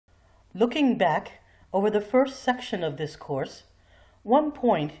Looking back over the first section of this course, one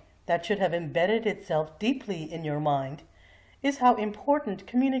point that should have embedded itself deeply in your mind is how important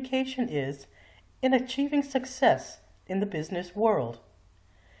communication is in achieving success in the business world.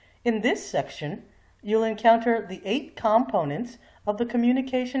 In this section, you'll encounter the 8 components of the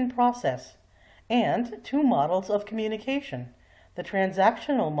communication process and 2 models of communication, the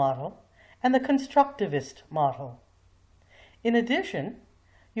transactional model and the constructivist model. In addition,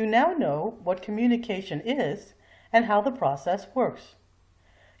 you now know what communication is and how the process works.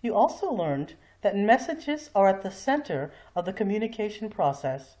 You also learned that messages are at the center of the communication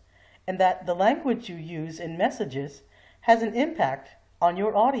process and that the language you use in messages has an impact on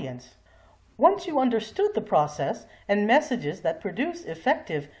your audience. Once you understood the process and messages that produce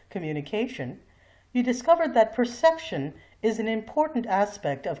effective communication, you discovered that perception is an important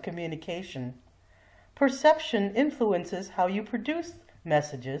aspect of communication. Perception influences how you produce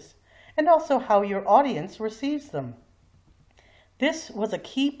messages and also how your audience receives them. This was a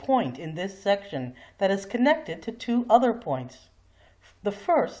key point in this section that is connected to 2 other points. The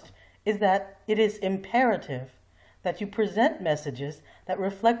first is that it is imperative that you present messages that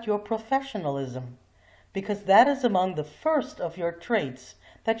reflect your professionalism, because that is among the first of your traits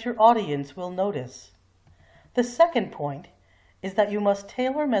that your audience will notice. The second point is that you must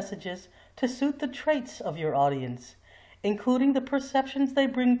tailor messages to suit the traits of your audience, including the perceptions they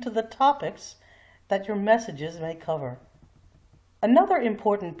bring to the topics that your messages may cover. Another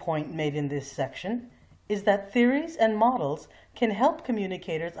important point made in this section is that theories and models can help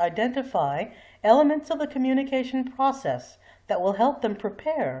communicators identify elements of the communication process that will help them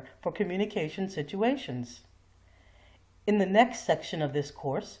prepare for communication situations. In the next section of this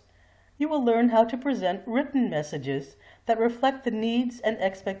course, you will learn how to present written messages that reflect the needs and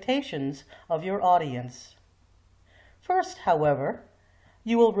expectations of your audience. First, however,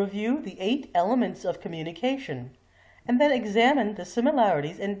 you will review the 8 elements of communication and then examine the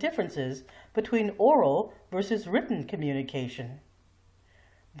similarities and differences between oral versus written communication.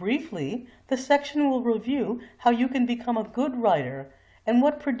 Briefly, the section will review how you can become a good writer and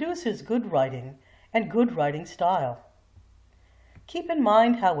what produces good writing and good writing style. Keep in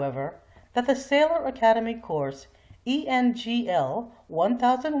mind, however, that the Saylor Academy course ENGL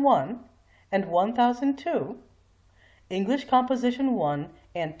 1001 and 1002, English Composition 1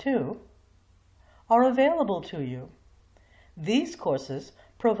 and 2, are available to you. These courses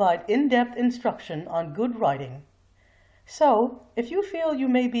provide in-depth instruction on good writing. So, if you feel you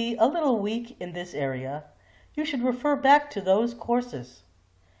may be a little weak in this area, you should refer back to those courses.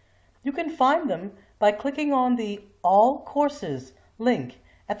 You can find them by clicking on the All Courses link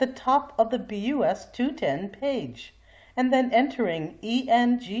at the top of the BUS 210 page, and then entering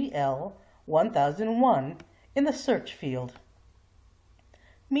ENGL 1001 in the search field.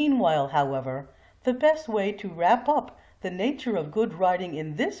 Meanwhile, however, the best way to wrap up the nature of good writing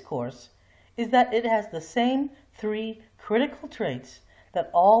in this course is that it has the same 3 critical traits that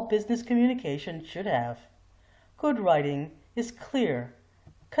all business communication should have. Good writing is clear,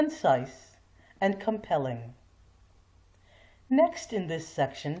 concise, and compelling. Next in this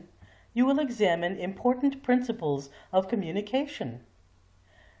section, you will examine important principles of communication.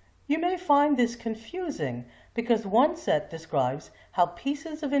 You may find this confusing because one set describes how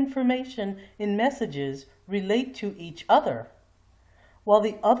pieces of information in messages relate to each other, while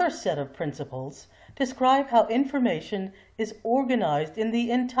the other set of principles describe how information is organized in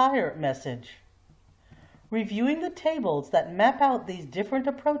the entire message. Reviewing the tables that map out these different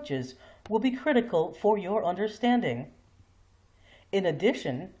approaches will be critical for your understanding. In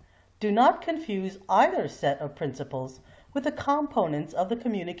addition, do not confuse either set of principles with the components of the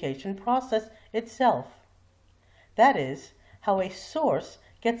communication process itself. That is, how a source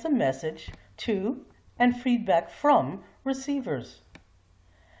gets a message to and feedback from receivers.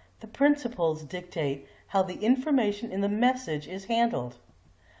 The principles dictate how the information in the message is handled.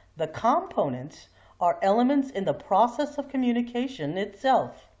 The components are elements in the process of communication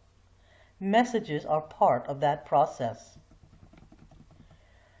itself. Messages are part of that process.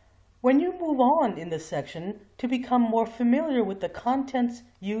 When you move on in this section to become more familiar with the contents,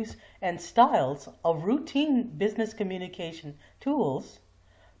 use, and styles of routine business communication tools,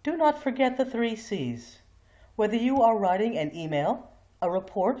 do not forget the 3 C's. Whether you are writing an email, a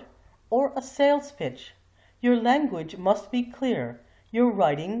report, or a sales pitch, your language must be clear, your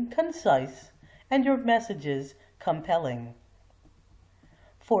writing concise, and your messages compelling.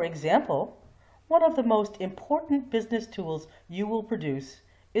 For example, one of the most important business tools you will produce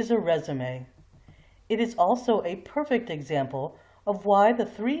is a resume. It is also a perfect example of why the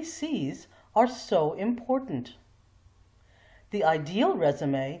 3 C's are so important. The ideal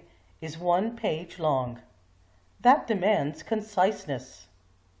resume is 1 page long. That demands conciseness.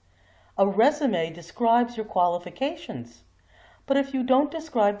 A resume describes your qualifications, but if you don't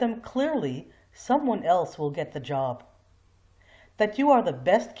describe them clearly, someone else will get the job. That you are the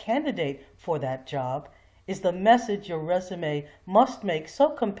best candidate for that job is the message your resume must make so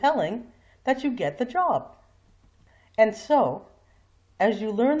compelling that you get the job. And so, as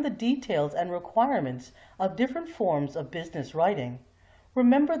you learn the details and requirements of different forms of business writing,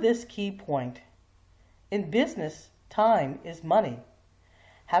 remember this key point. In business, time is money.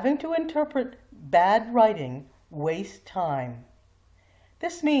 Having to interpret bad writing wastes time.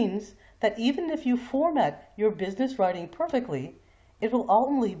 This means that even if you format your business writing perfectly, it will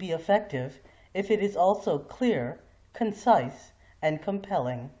only be effective if it is also clear, concise, and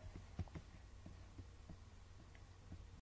compelling.